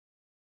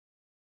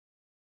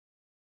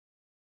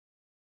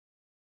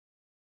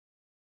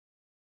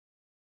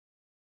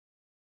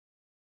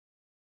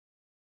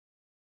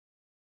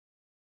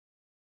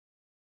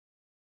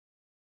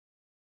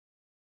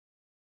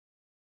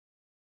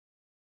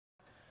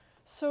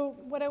So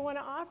what I want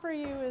to offer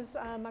you is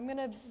I'm going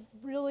to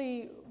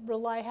really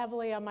rely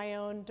heavily on my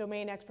own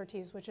domain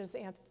expertise, which is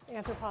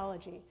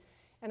anthropology.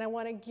 And I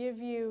want to give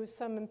you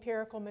some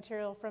empirical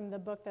material from the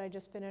book that I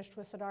just finished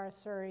with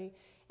Siddharth Suri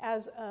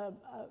as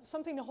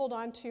something to hold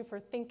on to for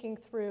thinking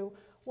through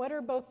what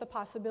are both the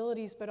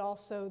possibilities but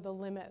also the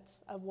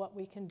limits of what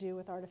we can do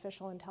with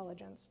artificial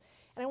intelligence.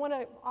 And I want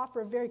to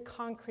offer a very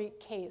concrete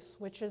case,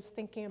 which is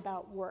thinking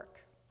about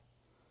work.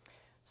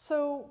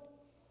 So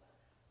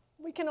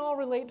we can all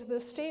relate to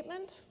this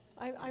statement,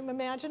 I'm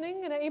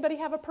imagining. And anybody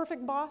have a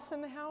perfect boss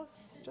in the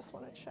house? Just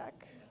want to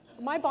check.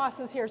 My boss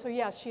is here, so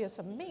yes, she is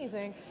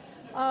amazing.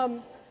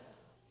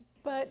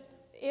 But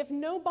if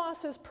no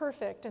boss is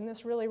perfect, and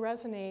this really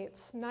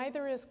resonates,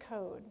 neither is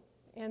code.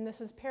 And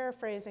this is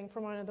paraphrasing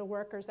from one of the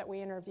workers that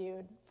we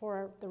interviewed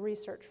for the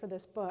research for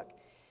this book.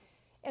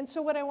 And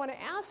so what I want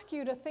to ask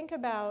you to think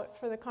about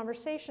for the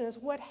conversation is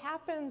what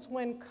happens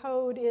when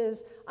code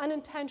is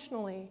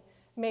unintentionally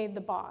made the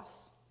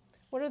boss?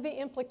 What are the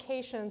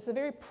implications, the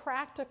very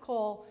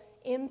practical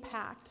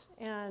impact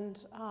and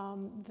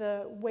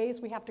the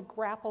ways we have to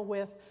grapple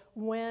with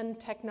when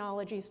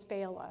technologies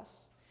fail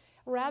us?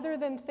 Rather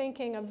than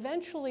thinking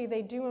eventually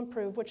they do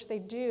improve, which they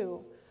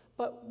do,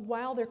 but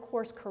while they're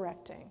course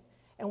correcting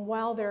and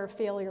while there are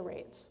failure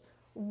rates,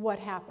 what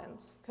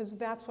happens? Because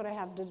that's what I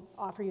have to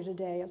offer you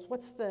today, is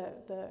what's the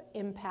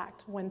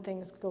impact when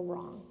things go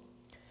wrong.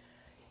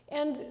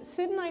 And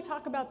Sid and I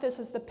talk about this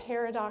as the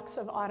paradox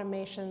of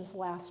automation's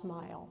last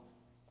mile.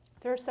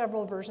 There are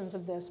several versions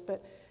of this,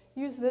 but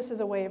use this as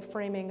a way of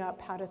framing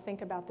up how to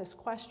think about this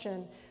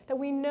question, that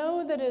we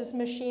know that as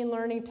machine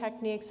learning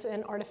techniques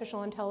and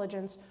artificial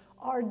intelligence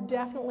are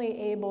definitely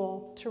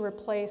able to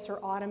replace or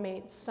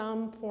automate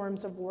some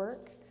forms of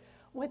work,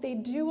 what they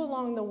do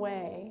along the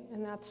way,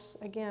 and that's,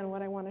 again,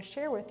 what I want to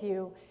share with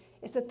you,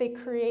 is that they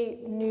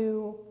create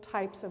new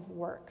types of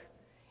work.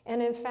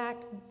 And in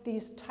fact,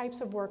 these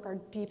types of work are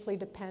deeply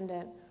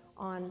dependent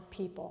on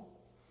people.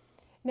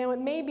 Now, it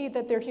may be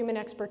that their human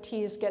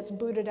expertise gets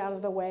booted out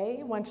of the way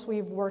once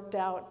we've worked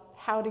out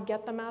how to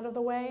get them out of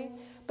the way.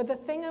 But the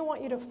thing I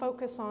want you to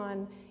focus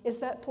on is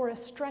that for a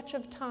stretch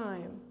of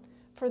time,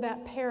 for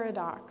that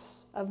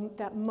paradox of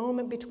that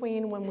moment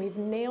between when we've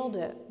nailed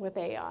it with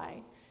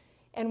AI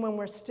and when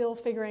we're still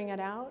figuring it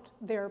out,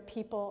 there are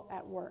people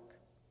at work.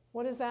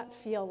 What does that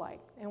feel like?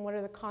 And what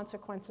are the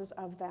consequences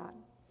of that?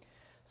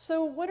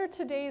 So what are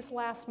today's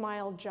last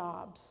mile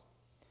jobs?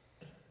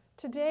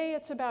 Today,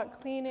 it's about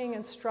cleaning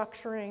and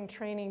structuring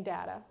training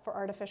data for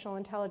artificial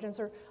intelligence,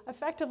 or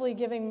effectively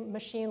giving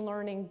machine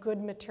learning good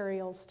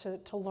materials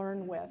to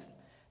learn with.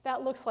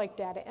 That looks like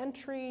data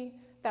entry.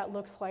 That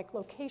looks like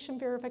location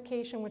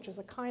verification, which is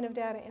a kind of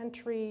data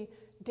entry,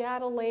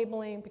 data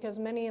labeling, because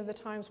many of the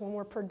times when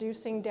we're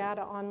producing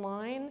data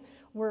online,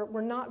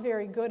 we're not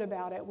very good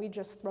about it. We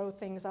just throw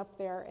things up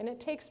there. And it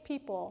takes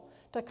people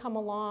to come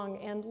along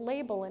and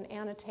label and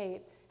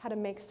annotate how to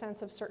make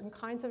sense of certain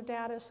kinds of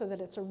data so that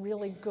it's a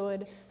really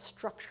good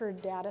structured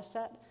data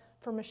set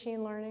for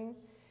machine learning.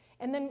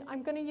 And then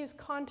I'm going to use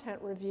content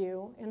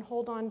review and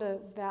hold on to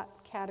that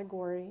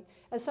category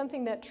as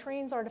something that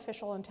trains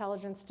artificial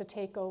intelligence to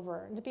take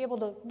over and to be able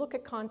to look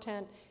at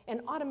content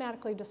and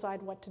automatically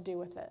decide what to do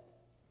with it.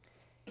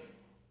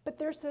 But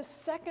there's this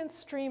second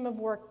stream of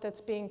work that's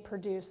being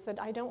produced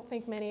that I don't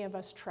think many of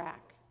us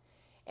track.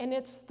 And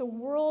it's the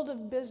world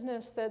of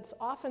business that's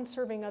often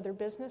serving other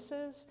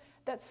businesses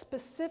that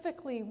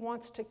specifically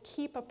wants to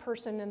keep a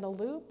person in the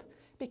loop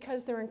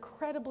because they're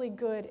incredibly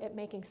good at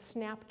making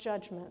snap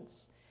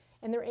judgments.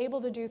 And they're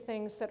able to do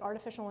things that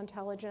artificial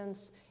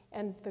intelligence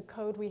and the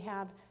code we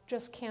have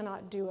just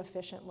cannot do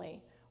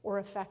efficiently or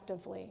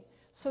effectively.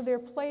 So they're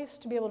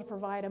placed to be able to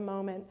provide a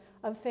moment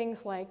of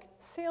things like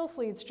sales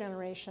leads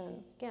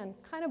generation. Again,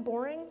 kind of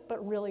boring,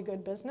 but really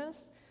good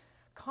business.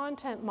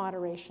 Content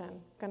moderation,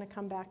 going to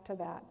come back to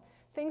that.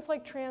 Things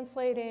like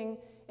translating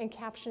and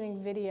captioning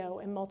video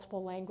in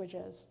multiple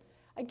languages.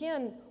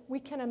 Again, we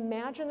can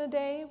imagine a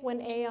day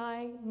when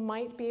AI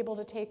might be able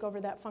to take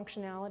over that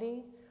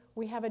functionality.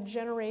 We have a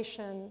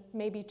generation,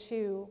 maybe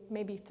 2,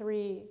 maybe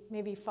 3,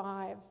 maybe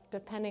 5,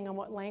 depending on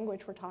what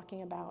language we're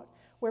talking about,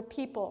 where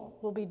people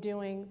will be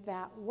doing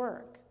that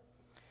work.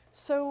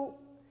 So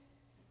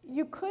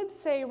you could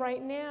say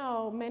right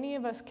now, many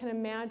of us can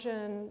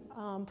imagine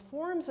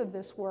forms of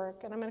this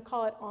work, and I'm going to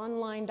call it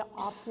online to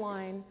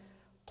offline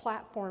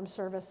platform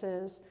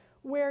services,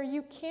 where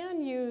you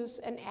can use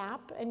an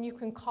app and you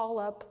can call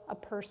up a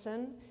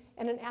person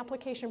and an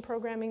application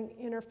programming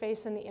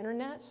interface in the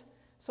internet.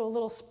 So a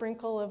little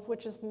sprinkle of,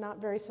 which is not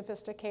very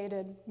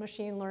sophisticated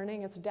machine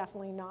learning. It's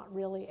definitely not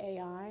really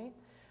AI.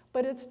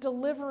 But it's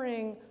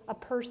delivering a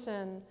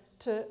person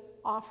to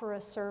offer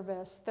a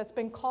service that's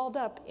been called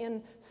up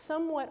in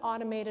somewhat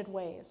automated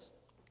ways.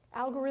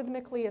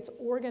 Algorithmically, it's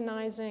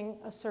organizing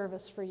a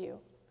service for you.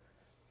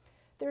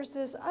 There's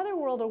this other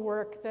world of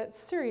work that,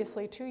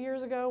 seriously, 2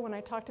 years ago when I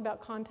talked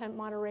about content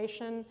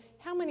moderation,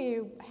 how many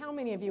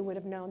of you would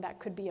have known that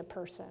could be a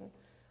person?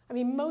 I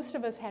mean, most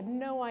of us had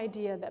no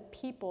idea that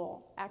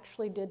people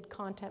actually did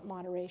content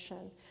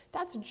moderation.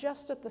 That's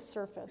just at the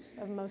surface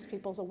of most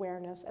people's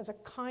awareness as a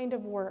kind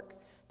of work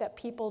that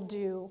people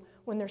do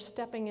when they're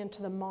stepping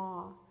into the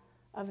maw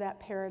of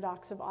that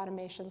paradox of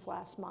automation's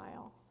last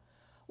mile.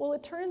 Well,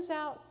 it turns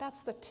out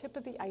that's the tip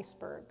of the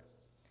iceberg.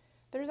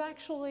 There's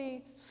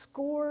actually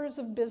scores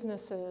of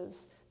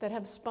businesses that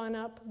have spun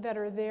up that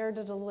are there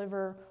to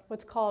deliver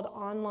what's called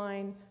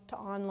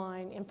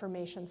online-to-online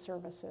information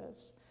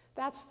services.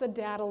 That's the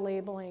data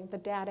labeling, the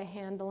data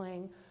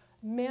handling,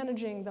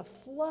 managing the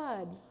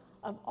flood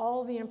of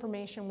all the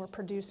information we're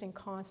producing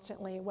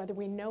constantly, whether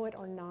we know it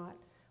or not,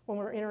 when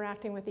we're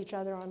interacting with each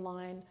other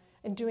online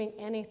and doing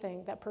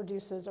anything that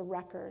produces a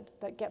record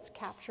that gets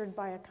captured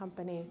by a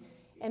company.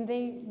 And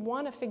they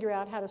want to figure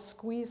out how to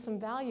squeeze some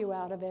value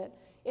out of it.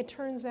 It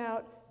turns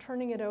out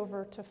turning it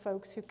over to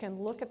folks who can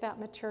look at that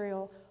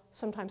material,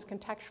 sometimes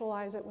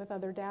contextualize it with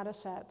other data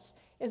sets,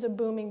 is a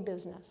booming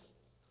business.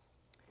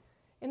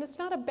 And it's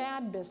not a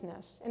bad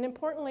business. And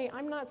importantly,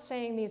 I'm not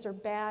saying these are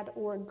bad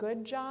or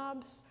good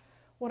jobs.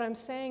 What I'm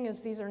saying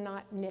is these are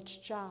not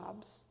niche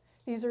jobs.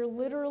 These are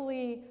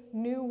literally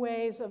new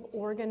ways of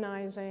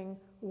organizing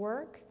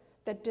work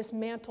that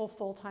dismantle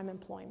full-time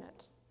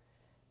employment.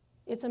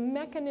 It's a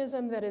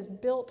mechanism that is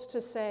built to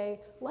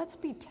say, let's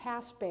be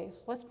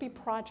task-based, let's be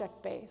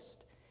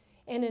project-based.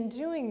 And in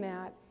doing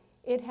that,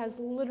 it has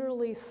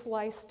literally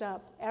sliced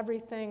up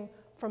everything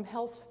from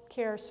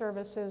healthcare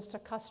services to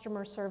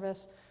customer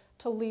service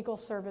to legal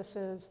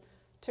services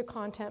to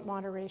content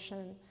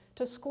moderation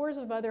to scores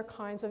of other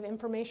kinds of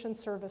information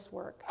service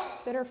work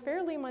that are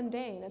fairly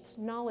mundane. It's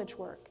knowledge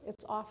work,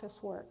 it's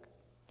office work.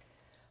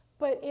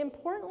 But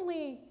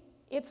importantly,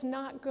 it's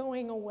not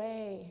going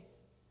away.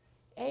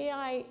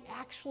 AI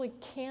actually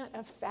can't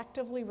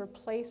effectively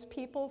replace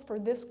people for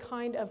this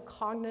kind of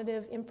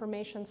cognitive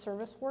information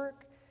service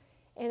work,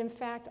 and in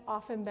fact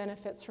often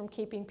benefits from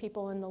keeping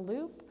people in the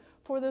loop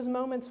for those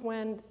moments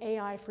when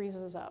AI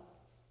freezes up.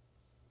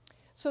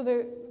 So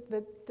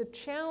the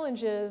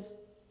challenge is,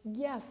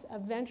 yes,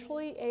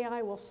 eventually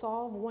AI will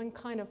solve one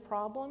kind of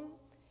problem,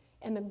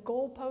 and the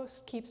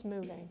goalpost keeps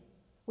moving.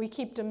 We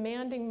keep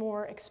demanding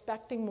more,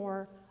 expecting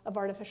more of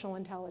artificial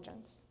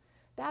intelligence.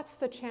 That's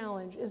the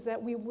challenge, is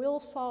that we will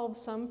solve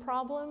some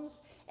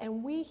problems,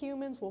 and we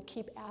humans will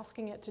keep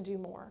asking it to do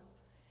more.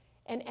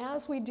 And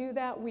as we do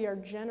that, we are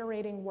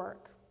generating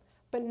work,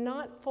 but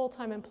not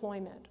full-time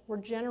employment. We're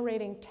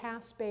generating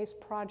task-based,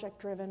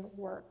 project-driven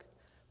work,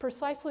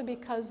 precisely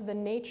because the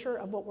nature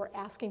of what we're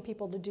asking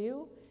people to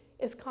do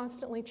is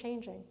constantly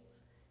changing.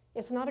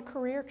 It's not a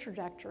career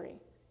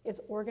trajectory. It's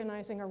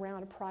organizing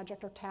around a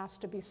project or task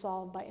to be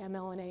solved by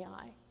ML and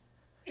AI.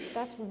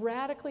 That's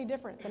radically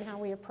different than how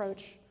we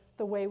approach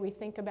the way we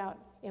think about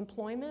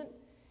employment.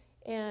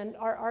 And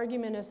our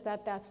argument is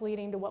that that's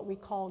leading to what we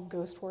call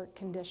ghost work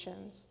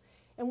conditions.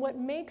 And what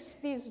makes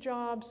these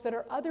jobs that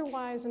are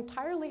otherwise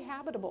entirely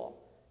habitable,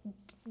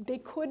 they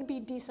could be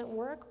decent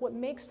work, what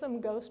makes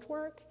them ghost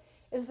work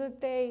is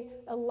that they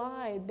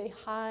elide, they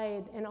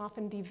hide, and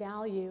often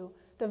devalue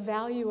the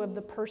value of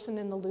the person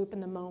in the loop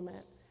in the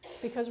moment.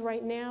 Because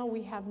right now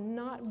we have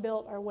not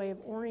built our way of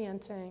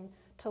orienting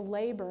to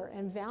labor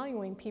and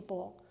valuing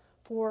people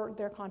for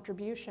their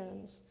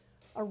contributions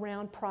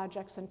around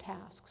projects and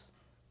tasks,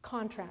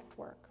 contract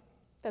work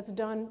that's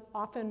done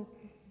often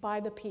by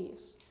the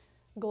piece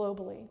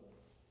globally.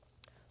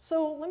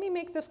 So let me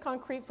make this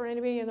concrete for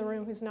anybody in the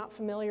room who's not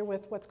familiar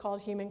with what's called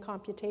human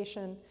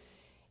computation.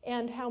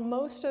 And how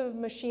most of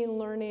machine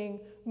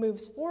learning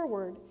moves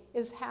forward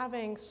is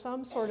having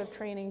some sort of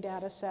training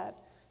data set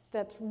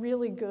that's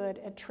really good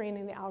at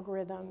training the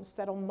algorithms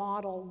that'll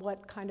model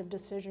what kind of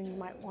decision you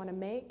might want to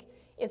make.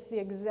 It's the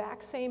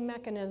exact same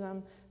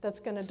mechanism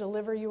that's going to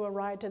deliver you a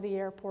ride to the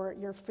airport,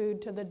 your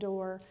food to the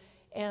door,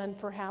 and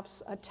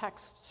perhaps a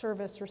text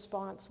service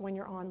response when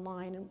you're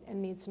online and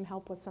need some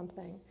help with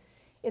something.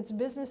 It's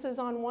businesses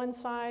on one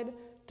side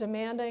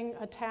demanding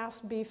a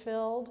task be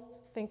filled.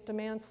 Think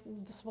demand,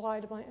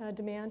 supply,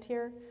 demand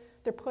here.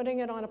 They're putting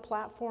it on a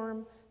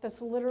platform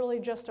that's literally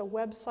just a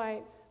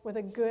website with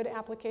a good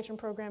application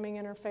programming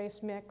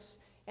interface mix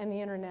and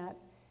the internet.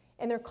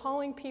 And they're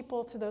calling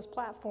people to those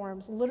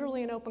platforms,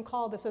 literally an open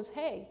call that says,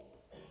 hey,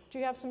 do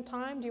you have some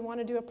time? Do you want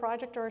to do a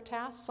project or a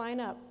task?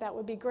 Sign up, that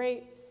would be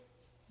great.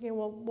 You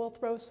know, we'll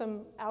throw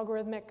some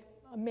algorithmic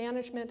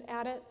management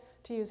at it,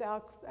 to use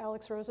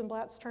Alex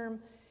Rosenblatt's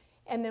term,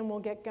 and then we'll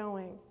get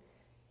going.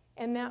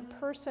 And that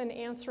person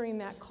answering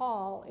that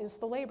call is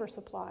the labor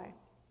supply.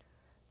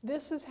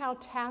 This is how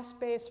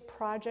task-based,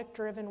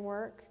 project-driven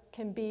work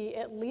can be,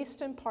 at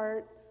least in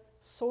part,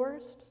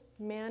 sourced,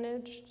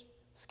 managed,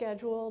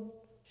 scheduled,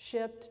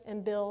 shipped,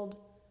 and billed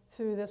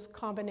through this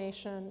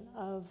combination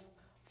of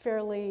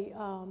fairly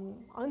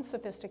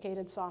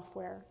unsophisticated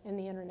software in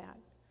the internet.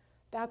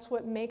 That's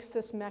what makes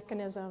this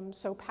mechanism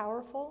so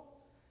powerful.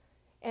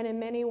 And in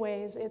many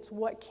ways, it's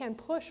what can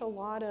push a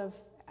lot of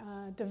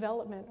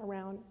development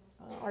around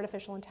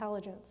artificial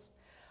intelligence.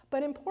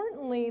 But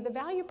importantly, the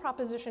value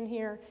proposition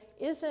here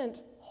isn't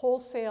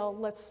wholesale,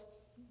 let's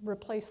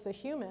replace the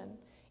human.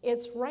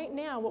 It's right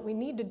now what we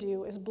need to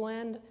do is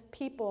blend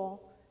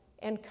people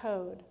and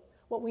code.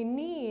 What we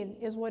need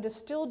is what is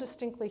still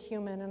distinctly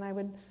human, and I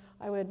would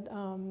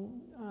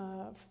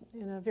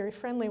in a very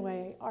friendly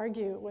way,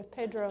 argue with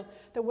Pedro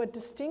that what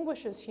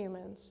distinguishes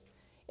humans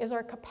is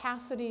our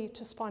capacity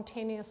to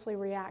spontaneously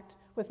react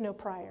with no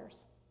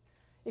priors.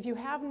 If you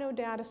have no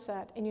data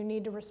set and you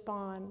need to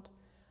respond,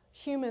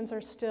 humans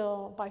are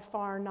still by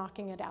far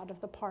knocking it out of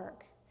the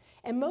park.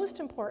 And most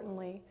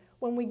importantly,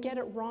 when we get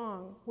it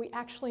wrong, we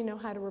actually know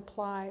how to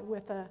reply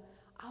with a,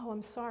 "Oh,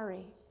 I'm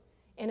sorry."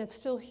 And it's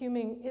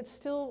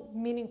still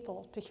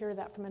meaningful to hear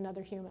that from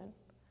another human.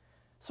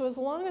 So as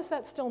long as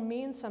that still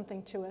means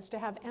something to us, to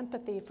have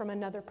empathy from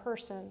another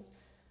person,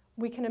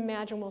 we can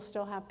imagine we'll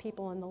still have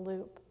people in the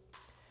loop.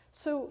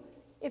 So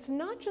it's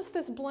not just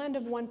this blend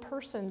of one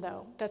person,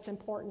 though, that's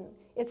important.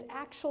 It's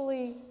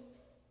actually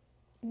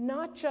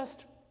not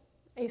just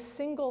a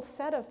single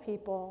set of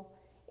people.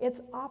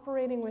 It's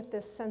operating with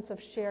this sense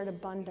of shared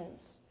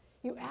abundance.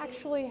 You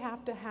actually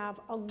have to have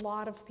a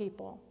lot of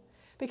people,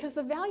 because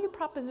the value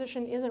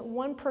proposition isn't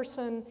one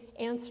person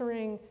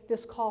answering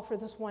this call for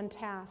this one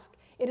task.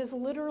 It is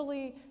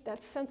literally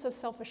that sense of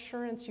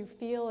self-assurance you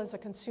feel as a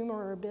consumer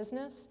or a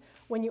business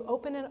when you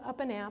open up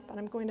an app, and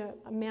I'm going to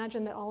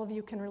imagine that all of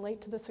you can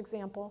relate to this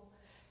example.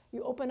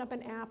 You open up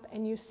an app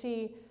and you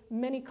see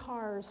many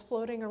cars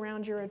floating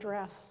around your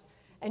address,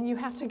 and you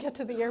have to get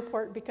to the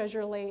airport because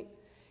you're late.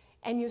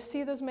 And you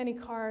see those many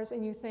cars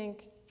and you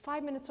think,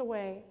 5 minutes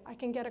away, I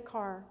can get a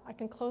car, I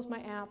can close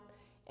my app,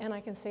 and I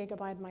can say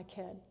goodbye to my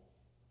kid.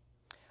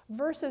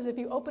 Versus if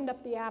you opened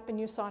up the app and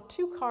you saw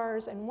 2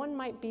 cars and one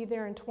might be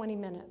there in 20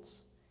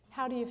 minutes.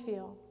 How do you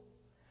feel?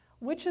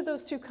 Which of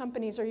those 2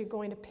 companies are you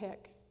going to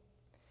pick?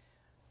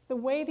 The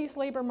way these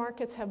labor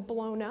markets have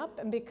blown up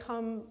and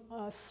become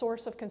a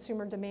source of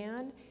consumer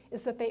demand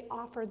is that they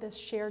offer this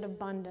shared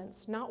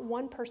abundance. Not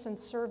one person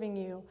serving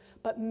you,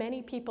 but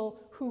many people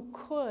who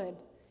could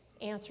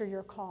answer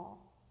your call.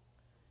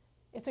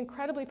 It's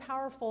incredibly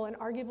powerful, and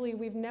arguably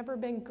we've never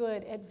been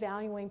good at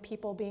valuing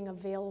people being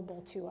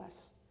available to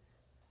us.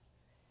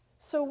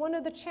 So one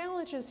of the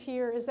challenges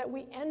here is that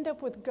we end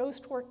up with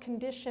ghost work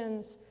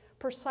conditions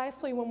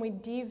precisely when we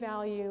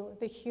devalue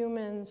the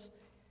humans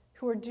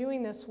who are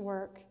doing this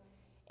work,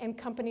 and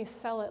companies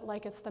sell it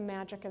like it's the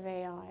magic of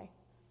AI.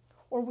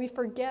 Or we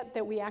forget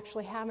that we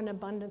actually have an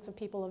abundance of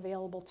people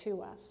available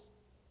to us.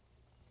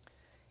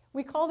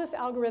 We call this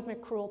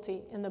algorithmic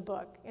cruelty in the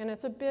book, and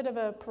it's a bit of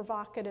a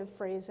provocative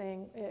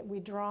phrasing.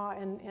 We draw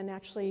and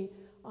actually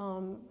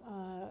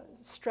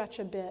stretch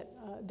a bit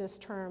this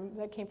term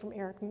that came from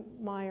Eric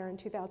Meyer in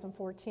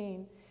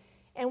 2014.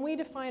 And we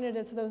define it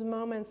as those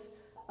moments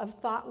of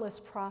thoughtless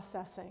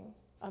processing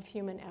of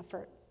human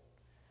effort.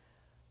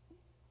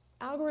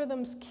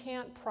 Algorithms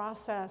can't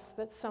process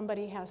that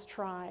somebody has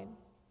tried.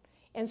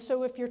 And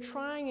so if you're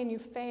trying and you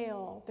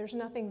fail, there's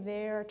nothing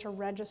there to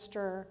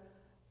register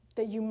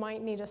that you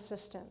might need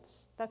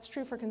assistance. That's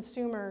true for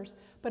consumers,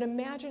 but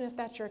imagine if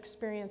that's your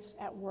experience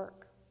at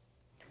work.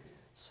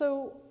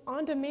 So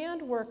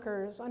on-demand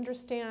workers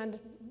understand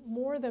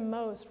more than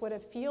most what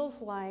it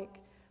feels like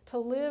to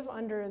live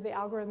under the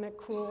algorithmic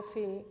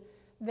cruelty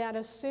that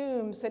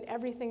assumes that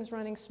everything's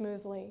running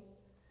smoothly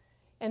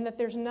and that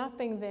there's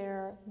nothing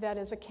there that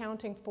is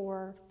accounting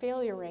for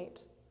failure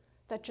rate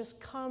that just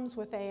comes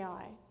with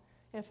AI.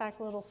 In fact,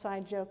 a little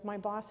side joke, my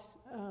boss,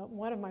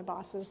 one of my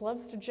bosses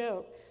loves to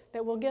joke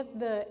that we'll get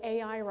the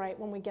AI right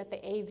when we get the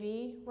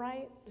AV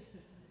right.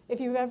 If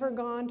you've ever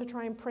gone to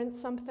try and print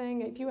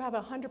something, if you have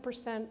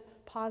 100%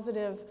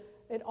 positive,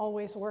 it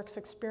always works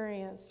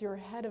experience, you're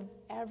ahead of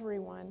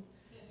everyone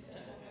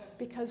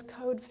because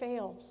code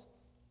fails.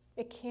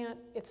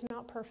 It's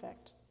not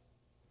perfect.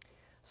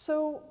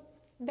 So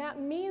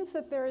that means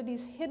that there are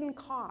these hidden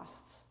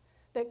costs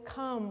that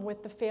come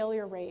with the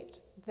failure rate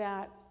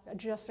that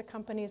just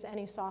accompanies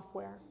any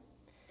software.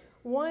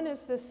 One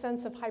is this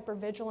sense of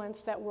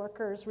hypervigilance that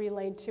workers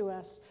relayed to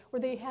us, where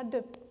they had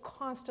to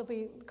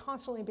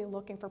constantly be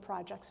looking for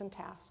projects and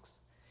tasks.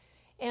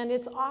 And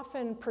it's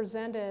often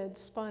presented,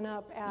 spun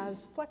up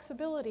as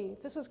flexibility.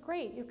 This is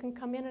great, you can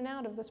come in and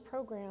out of this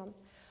program.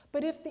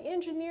 But if the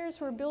engineers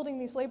who are building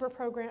these labor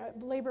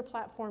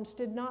platforms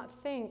did not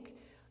think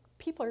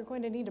people are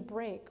going to need a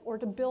break, or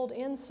to build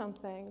in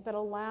something that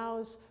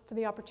allows for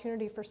the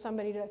opportunity for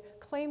somebody to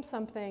claim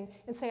something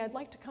and say, I'd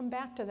like to come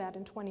back to that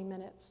in 20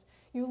 minutes.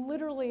 You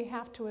literally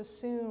have to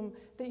assume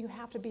that you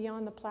have to be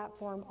on the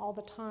platform all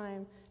the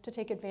time to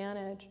take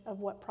advantage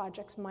of what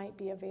projects might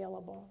be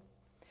available.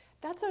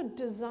 That's a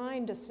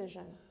design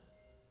decision.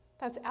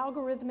 That's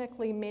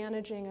algorithmically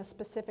managing a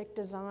specific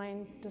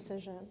design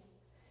decision.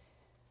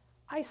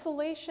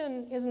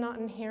 Isolation is not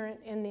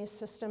inherent in these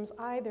systems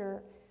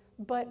either,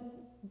 but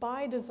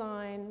by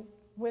design,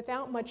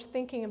 without much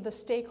thinking of the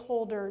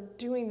stakeholder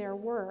doing their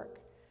work,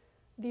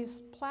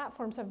 these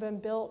platforms have been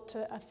built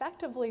to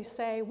effectively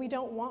say, we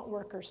don't want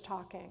workers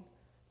talking.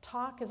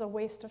 Talk is a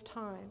waste of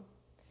time.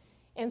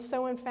 And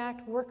so in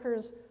fact,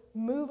 workers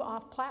move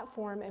off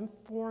platform and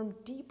form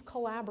deep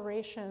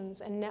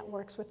collaborations and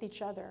networks with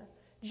each other,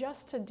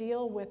 just to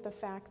deal with the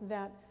fact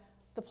that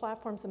the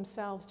platforms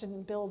themselves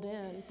didn't build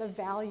in the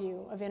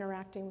value of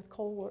interacting with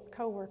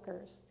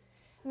coworkers.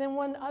 And then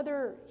one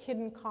other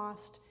hidden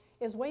cost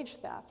is wage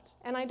theft.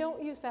 And I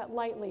don't use that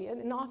lightly,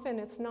 and often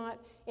it's not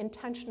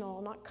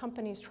intentional, not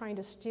companies trying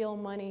to steal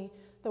money,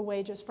 the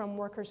wages from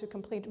workers who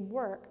completed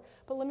work.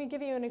 But let me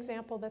give you an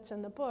example that's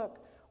in the book,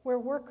 where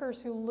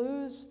workers who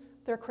lose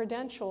their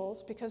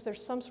credentials because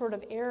there's some sort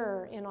of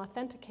error in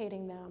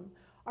authenticating them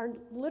are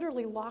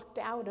literally locked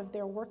out of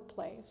their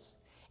workplace.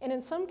 And in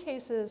some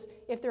cases,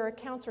 if their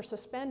accounts are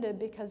suspended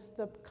because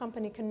the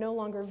company can no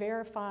longer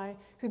verify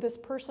who this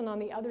person on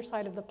the other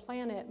side of the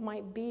planet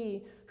might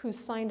be who's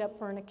signed up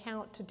for an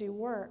account to do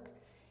work,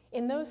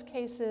 in those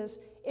cases,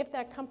 if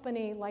that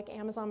company, like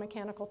Amazon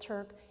Mechanical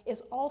Turk,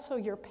 is also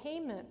your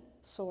payment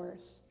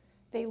source,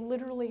 they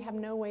literally have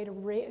no way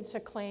to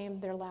claim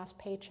their last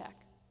paycheck.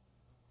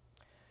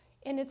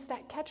 And it's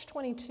that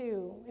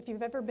catch-22. If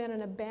you've ever been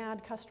in a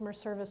bad customer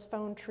service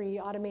phone tree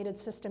automated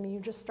system and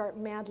you just start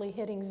madly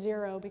hitting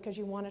 0 because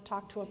you want to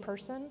talk to a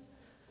person,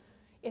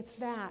 it's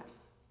that.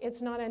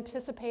 It's not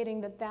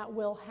anticipating that that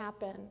will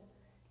happen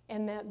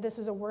and that this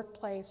is a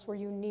workplace where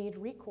you need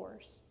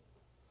recourse.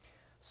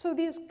 So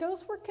these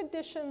ghost work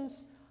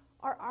conditions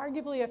are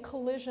arguably a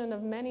collision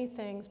of many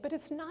things, but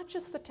it's not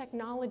just the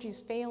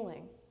technology's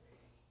failing.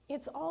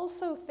 It's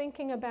also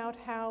thinking about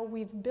how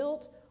we've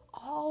built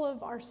all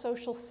of our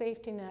social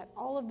safety net,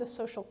 all of the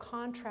social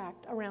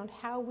contract around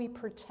how we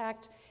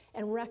protect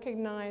and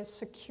recognize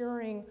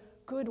securing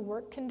good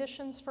work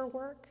conditions for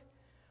work.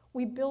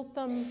 We built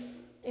them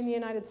in the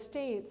United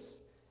States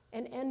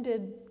and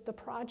ended the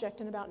project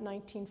in about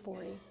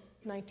 1940,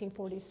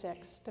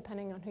 1946,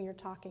 depending on who you're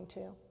talking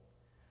to.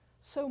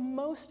 So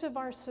most of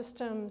our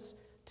systems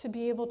to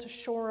be able to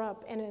shore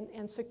up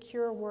and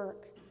secure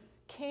work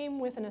came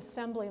with an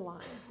assembly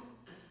line.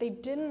 They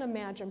didn't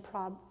imagine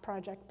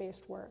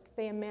project-based work.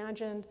 They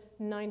imagined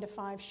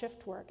 9-to-5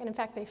 shift work. And in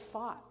fact, they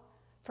fought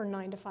for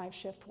 9-to-5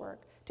 shift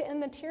work to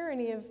end the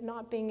tyranny of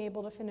not being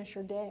able to finish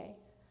your day.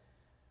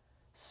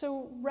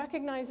 So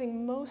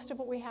recognizing most of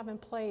what we have in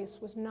place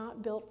was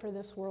not built for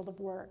this world of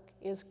work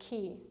is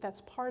key. That's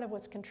part of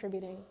what's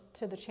contributing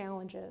to the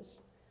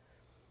challenges.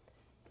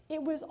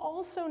 It was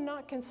also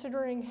not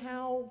considering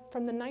how,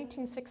 from the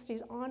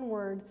 1960s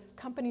onward,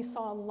 companies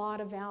saw a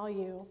lot of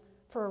value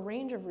for a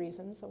range of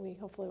reasons that we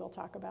hopefully will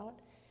talk about,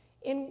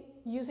 in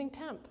using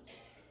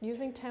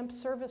temp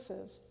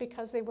services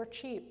because they were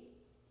cheap.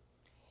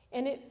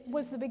 And it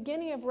was the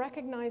beginning of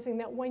recognizing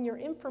that when you're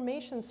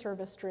information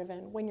service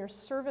driven, when you're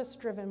service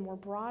driven more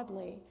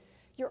broadly,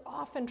 you're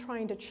often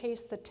trying to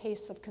chase the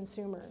tastes of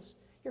consumers.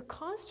 You're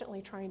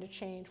constantly trying to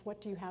change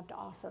what do you have to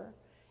offer.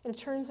 And it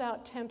turns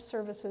out temp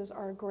services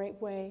are a great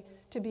way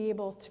to be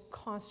able to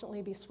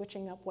constantly be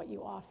switching up what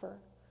you offer.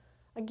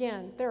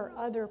 Again, there are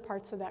other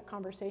parts of that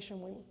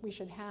conversation we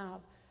should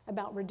have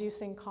about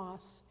reducing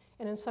costs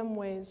and in some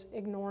ways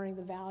ignoring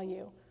the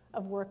value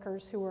of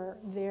workers who are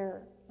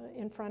there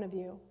in front of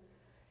you.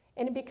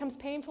 And it becomes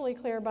painfully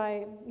clear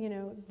by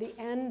the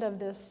end of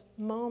this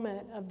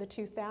moment of the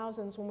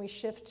 2000s when we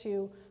shift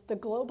to the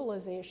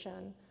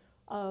globalization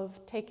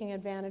of taking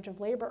advantage of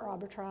labor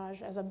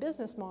arbitrage as a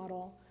business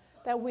model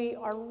that we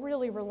are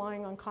really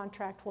relying on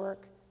contract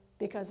work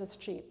because it's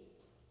cheap.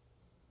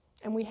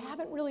 And we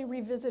haven't really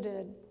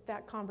revisited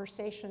that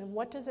conversation of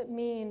what does it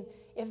mean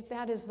if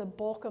that is the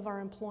bulk of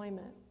our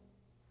employment?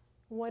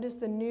 What is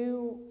the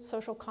new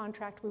social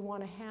contract we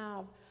want to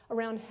have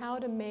around how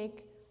to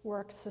make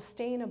work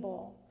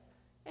sustainable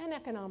and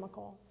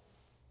economical?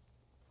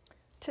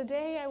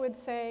 Today, I would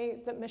say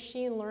that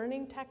machine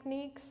learning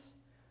techniques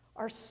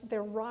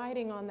they're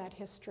riding on that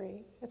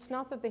history. It's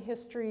not that the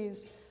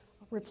histories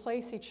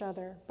replace each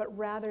other, but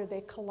rather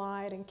they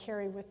collide and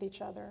carry with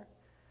each other.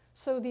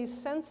 So these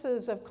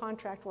senses of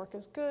contract work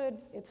is good,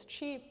 it's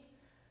cheap,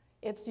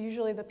 it's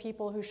usually the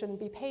people who shouldn't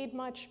be paid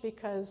much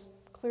because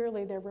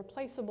clearly they're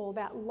replaceable.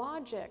 That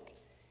logic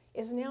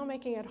is now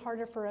making it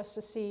harder for us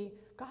to see,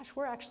 gosh,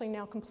 we're actually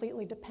now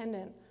completely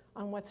dependent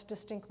on what's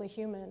distinctly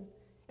human.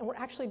 And we're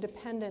actually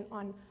dependent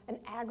on an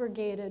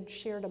aggregated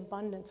shared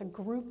abundance, a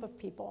group of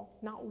people,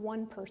 not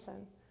one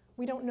person.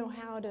 We don't know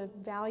how to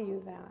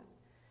value that.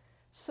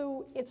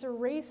 So it's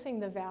erasing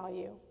the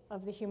value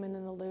of the human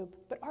in the loop.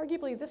 But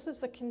arguably, this is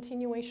the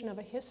continuation of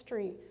a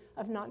history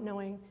of not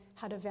knowing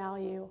how to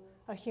value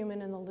a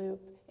human in the loop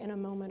in a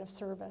moment of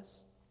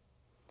service.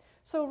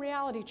 So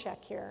reality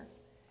check here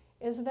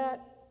is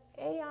that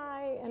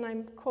AI, and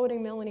I'm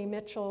quoting Melanie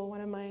Mitchell,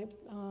 one of my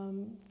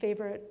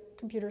favorite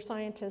computer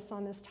scientists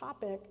on this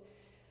topic,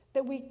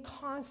 that we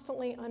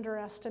constantly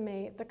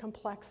underestimate the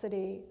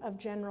complexity of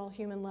general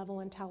human level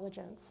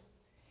intelligence.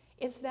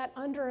 It's that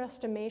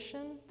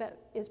underestimation that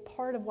is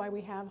part of why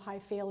we have high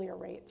failure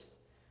rates.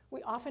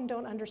 We often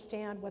don't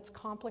understand what's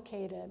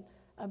complicated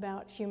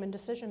about human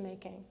decision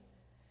making.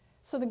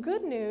 So the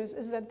good news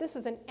is that this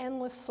is an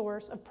endless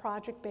source of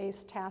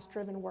project-based,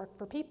 task-driven work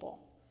for people.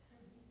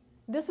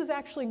 This is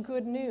actually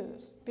good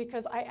news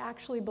because I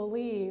actually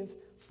believe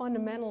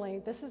fundamentally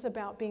this is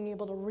about being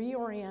able to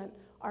reorient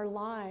our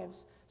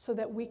lives so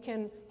that we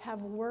can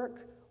have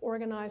work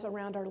organized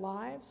around our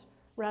lives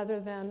rather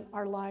than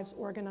our lives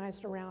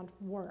organized around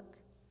work.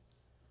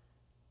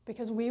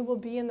 Because we will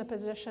be in the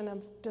position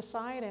of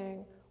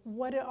deciding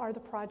what are the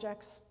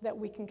projects that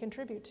we can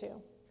contribute to,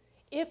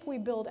 if we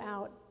build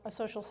out a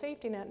social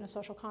safety net and a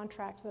social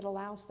contract that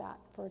allows that,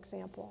 for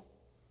example.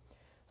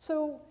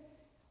 So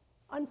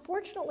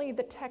unfortunately,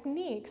 the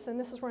techniques, and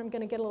this is where I'm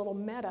going to get a little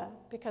meta,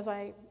 because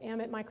I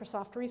am at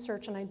Microsoft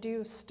Research and I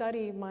do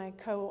study my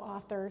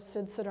co-author,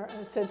 Sid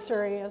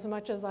Suri, as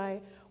much as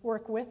I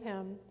work with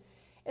him,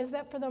 is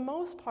that for the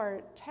most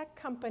part, tech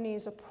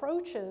companies'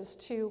 approaches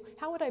to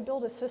how would I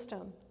build a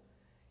system,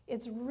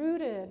 it's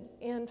rooted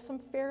in some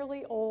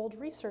fairly old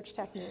research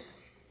techniques.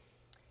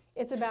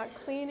 It's about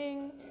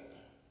cleaning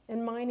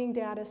and mining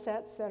data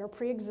sets that are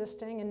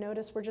pre-existing, and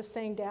notice we're just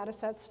saying data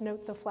sets,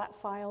 note the flat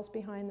files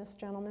behind this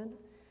gentleman.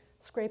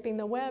 Scraping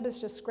the web is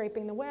just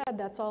scraping the web,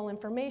 that's all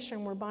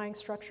information. We're buying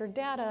structured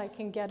data, I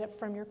can get it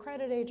from your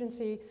credit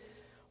agency,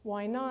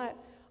 why not?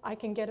 I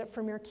can get it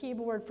from your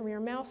keyboard, from your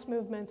mouse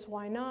movements,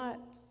 why not?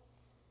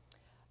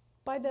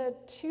 By the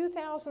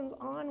 2000s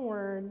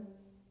onward,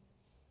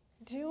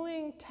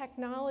 doing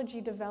technology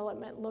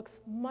development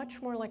looks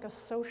much more like a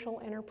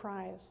social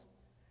enterprise.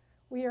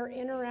 We are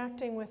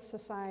interacting with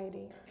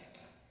society.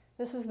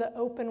 This is the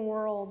open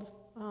world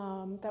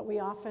that we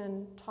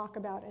often talk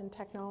about in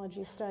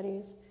technology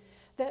studies.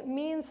 That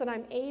means that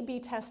I'm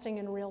A/B testing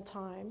in real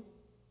time.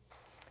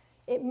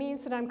 It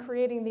means that I'm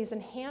creating these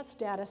enhanced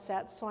data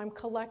sets, so I'm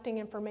collecting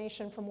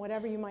information from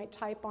whatever you might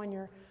type on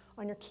your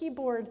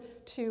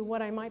keyboard to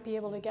what I might be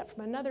able to get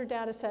from another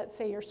data set,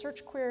 say your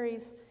search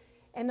queries,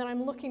 and then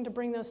I'm looking to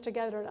bring those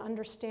together to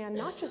understand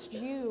not just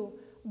you,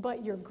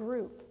 but your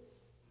group.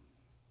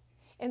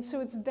 And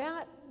so it's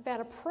that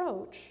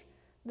approach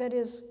that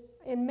is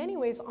in many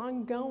ways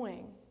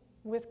ongoing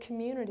with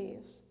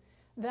communities,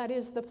 that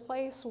is the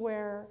place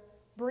where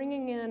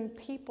bringing in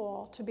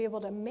people to be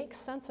able to make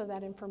sense of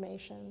that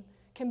information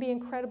can be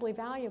incredibly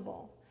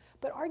valuable.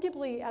 But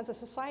arguably, as a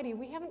society,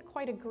 we haven't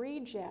quite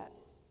agreed yet,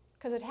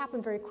 because it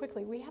happened very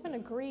quickly. We haven't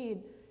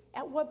agreed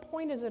at what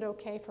point is it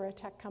okay for a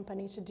tech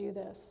company to do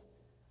this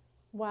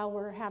while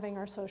we're having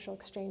our social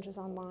exchanges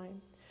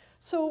online.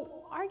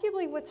 So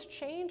arguably what's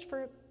changed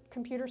for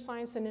computer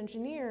science and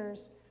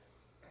engineers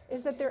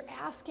is that they're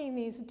asking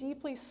these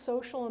deeply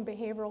social and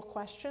behavioral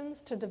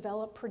questions to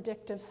develop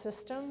predictive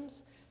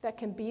systems that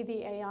can be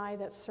the AI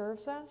that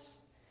serves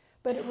us.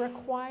 But it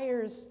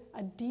requires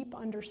a deep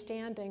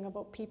understanding of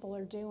what people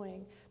are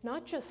doing,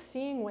 not just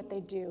seeing what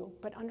they do,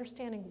 but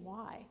understanding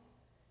why.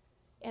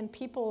 And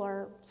people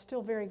are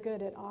still very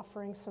good at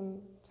offering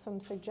some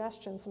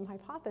suggestions, some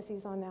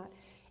hypotheses on that.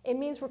 It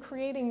means we're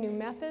creating new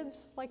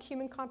methods like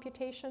human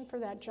computation for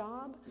that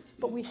job,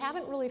 but we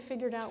haven't really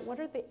figured out what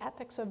are the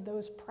ethics of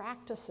those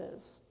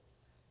practices.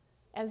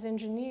 As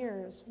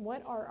engineers,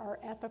 what are our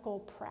ethical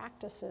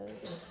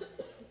practices?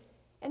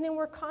 And then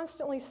we're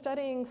constantly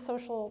studying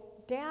social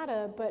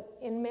data, but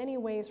in many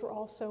ways we're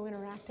also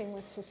interacting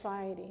with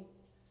society.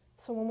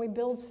 So when we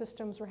build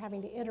systems, we're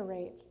having to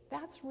iterate.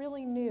 That's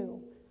really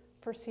new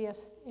for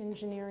CS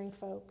engineering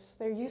folks.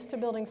 They're used to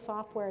building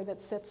software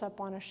that sits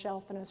up on a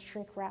shelf in a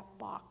shrink-wrap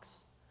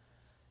box.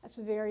 That's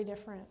very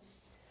different.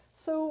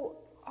 So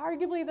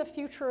arguably the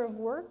future of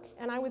work,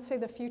 and I would say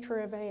the future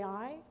of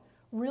AI,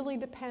 really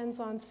depends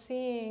on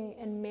seeing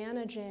and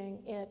managing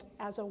it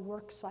as a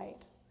work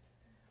site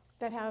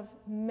that have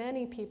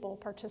many people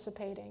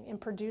participating in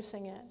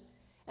producing it.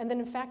 And then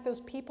in fact,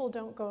 those people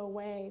don't go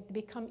away, they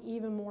become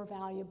even more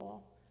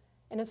valuable.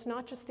 And it's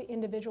not just the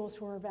individuals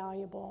who are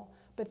valuable,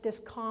 but this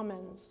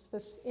commons,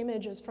 this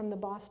image is from the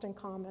Boston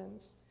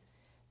Commons,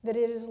 that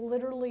it is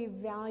literally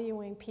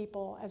valuing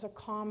people as a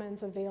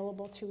commons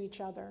available to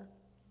each other,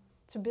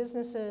 to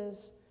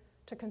businesses,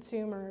 to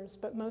consumers,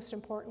 but most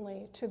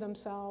importantly, to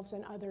themselves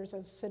and others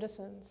as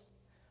citizens,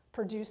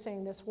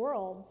 producing this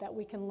world that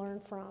we can learn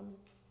from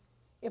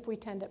if we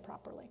tend it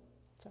properly.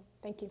 So,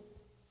 thank you.